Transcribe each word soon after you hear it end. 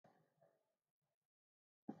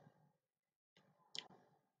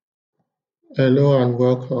Hello and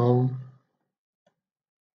welcome.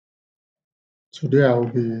 Today I will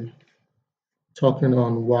be talking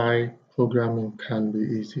on why programming can be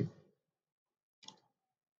easy.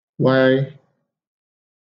 Why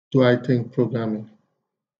do I think programming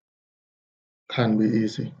can be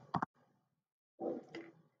easy?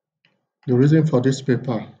 The reason for this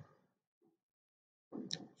paper,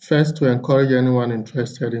 first, to encourage anyone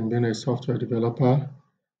interested in being a software developer,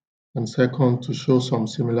 and second, to show some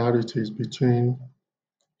similarities between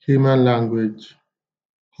human language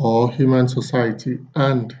or human society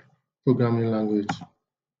and programming language.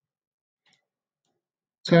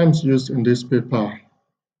 Terms used in this paper: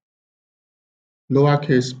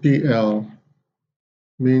 lowercase pl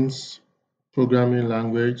means programming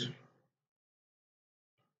language,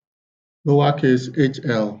 lowercase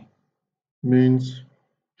hl means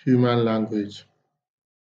human language,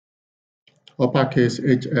 uppercase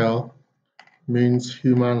hl means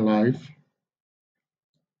human life,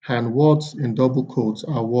 and words in double quotes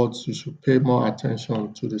are words you should pay more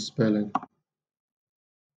attention to the spelling.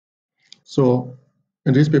 So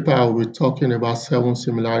in this paper, I will be talking about 7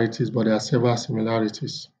 similarities, but there are several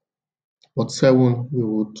similarities. But 7 we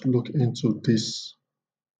would look into this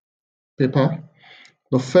paper.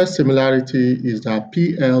 The first similarity is that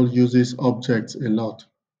PL uses objects a lot,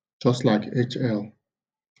 just like HL.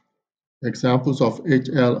 Examples of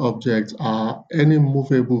HL objects are any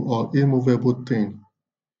movable or immovable thing,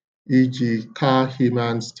 e.g. car,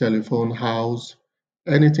 humans, telephone, house,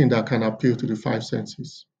 anything that can appeal to the 5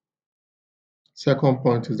 senses. Second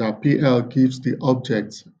point is that PL gives the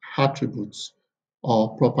objects attributes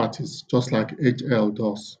or properties, just like HL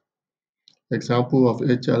does. Example of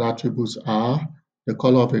HL attributes are the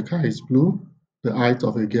color of a car is blue, the height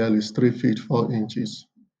of a girl is 3 feet 4 inches.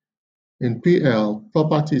 In PL,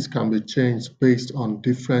 properties can be changed based on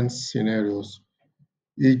different scenarios,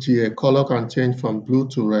 e.g. a color can change from blue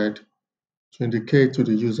to red to indicate to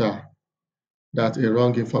the user that a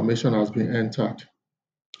wrong information has been entered.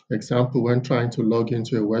 Example, when trying to log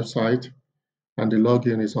into a website and the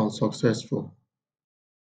login is unsuccessful.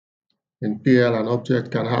 In PL, an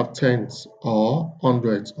object can have tens or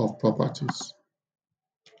hundreds of properties.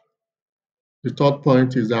 The third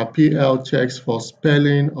point is that PL checks for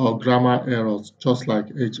spelling or grammar errors, just like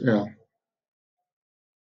HL.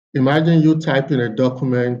 Imagine you typing a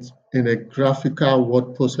document in a graphical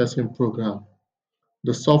word processing program.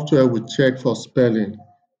 The software will check for spelling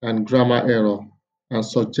and grammar error and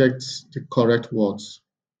suggest the correct words,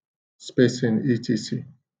 spacing, etc.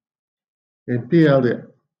 In PL,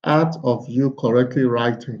 the art of you correctly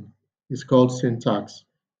writing is called syntax,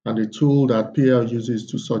 and the tool that PL uses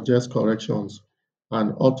to suggest corrections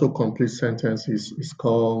and autocomplete sentences is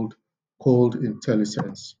called code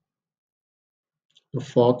intellisense. The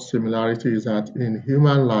fourth similarity is that in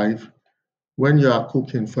human life, when you are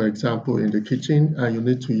cooking, for example, in the kitchen, and you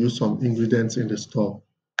need to use some ingredients in the store,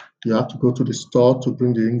 you have to go to the store to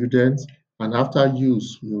bring the ingredients, and after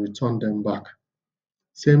use, you return them back.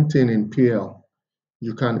 Same thing in PL.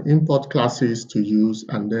 You can import classes to use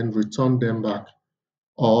and then return them back.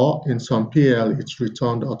 Or in some PL, it's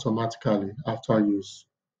returned automatically after use.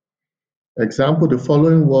 Example, the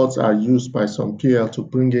following words are used by some PL to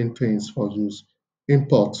bring in things for use.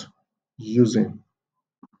 Import, using.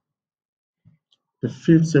 The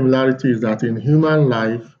fifth similarity is that in human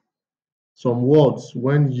life, some words,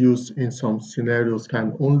 when used in some scenarios,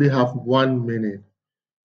 can only have one meaning.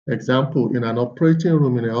 Example, in an operating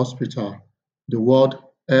room in a hospital, the word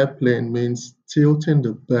airplane means tilting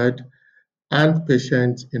the bed and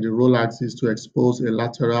patient in the roll axis to expose a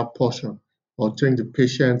lateral portion or change the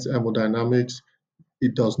patient's hemodynamics.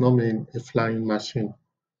 It does not mean a flying machine.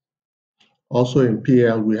 Also in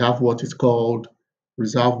PL, we have what is called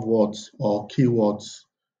reserved words or keywords.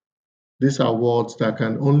 These are words that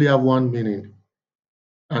can only have one meaning,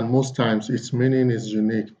 and most times its meaning is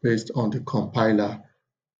unique based on the compiler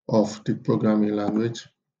of the programming language.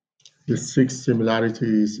 The sixth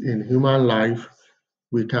similarity is in human life,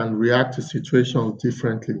 we can react to situations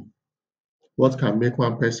differently. What can make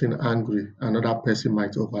one person angry, another person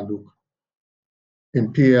might overlook.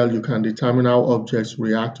 In PL, you can determine how objects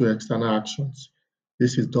react to external actions.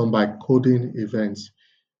 This is done by coding events.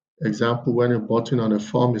 Example, when a button on a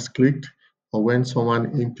form is clicked, or when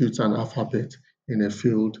someone inputs an alphabet in a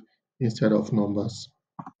field instead of numbers.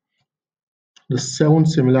 The seventh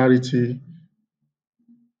similarity: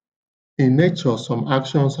 in nature, some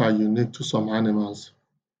actions are unique to some animals.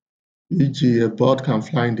 E.g., a bird can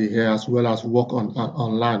fly in the air as well as walk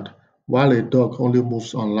on land, while a dog only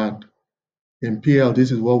moves on land. In PL,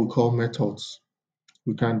 this is what we call methods.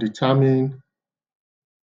 We can determine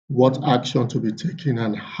what action to be taken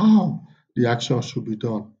and how the action should be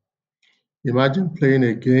done. Imagine playing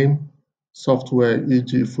a game, software,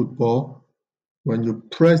 e.g. football. When you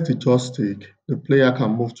press the joystick, the player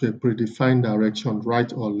can move to a predefined direction,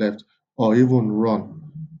 right or left, or even run.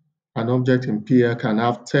 An object in PL can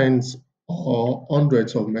have tens or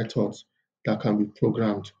hundreds of methods that can be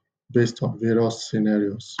programmed based on various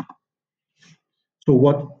scenarios. So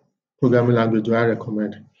what programming language do I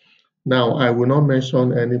recommend? Now, I will not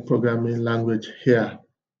mention any programming language here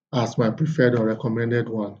as my preferred or recommended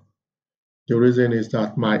one. The reason is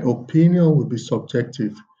that my opinion will be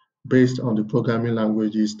subjective based on the programming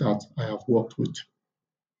languages that I have worked with.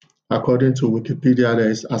 According to Wikipedia, there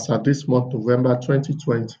is, as at this month, November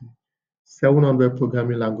 2020, 700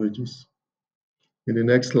 programming languages. In the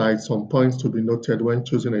next slide, some points to be noted when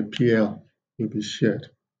choosing a PL will be shared.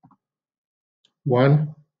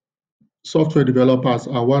 One, software developers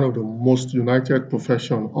are one of the most united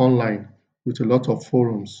profession online with a lot of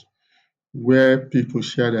forums where people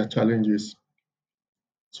share their challenges.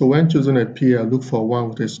 So when choosing a PL, look for one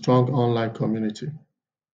with a strong online community.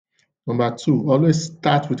 Number two, always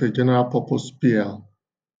start with a general purpose PL.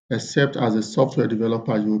 Except as a software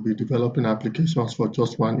developer, you will be developing applications for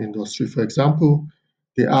just one industry. For example,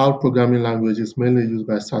 the R programming language is mainly used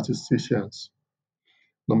by statisticians.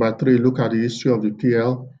 Number three, look at the history of the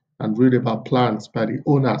PL and read about plans by the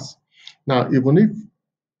owners. Now, even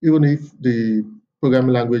if the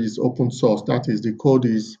programming language is open source, that is, the code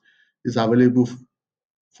is available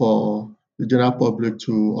for the general public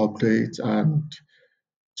to update and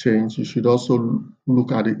change, you should also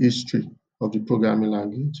look at the history of the programming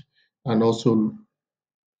language and also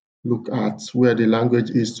look at where the language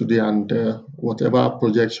is today and whatever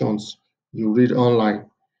projections you read online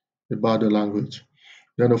about the language.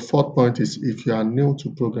 Then the fourth point is, if you are new to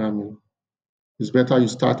programming, it's better you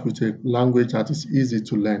start with a language that is easy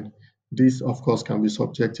to learn. This, of course, can be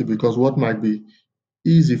subjective because what might be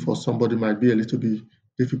easy for somebody might be a little bit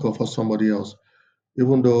difficult for somebody else.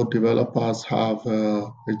 Even though developers have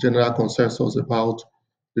a general consensus about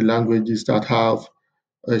the languages that have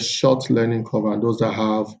a short learning curve and those that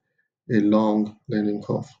have a long learning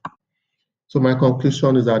curve. So my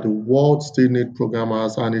conclusion is that the world still needs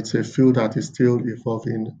programmers, and it's a field that is still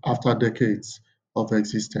evolving after decades of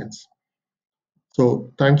existence.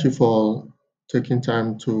 So thank you for taking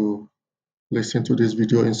time to listen to this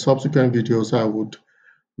video. In subsequent videos, I would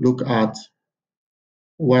look at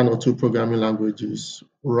one or two programming languages,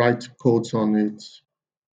 write codes on it,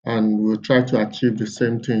 and we'll try to achieve the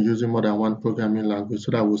same thing using more than one programming language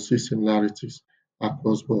so that we'll see similarities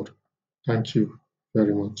across board. Thank you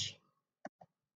very much.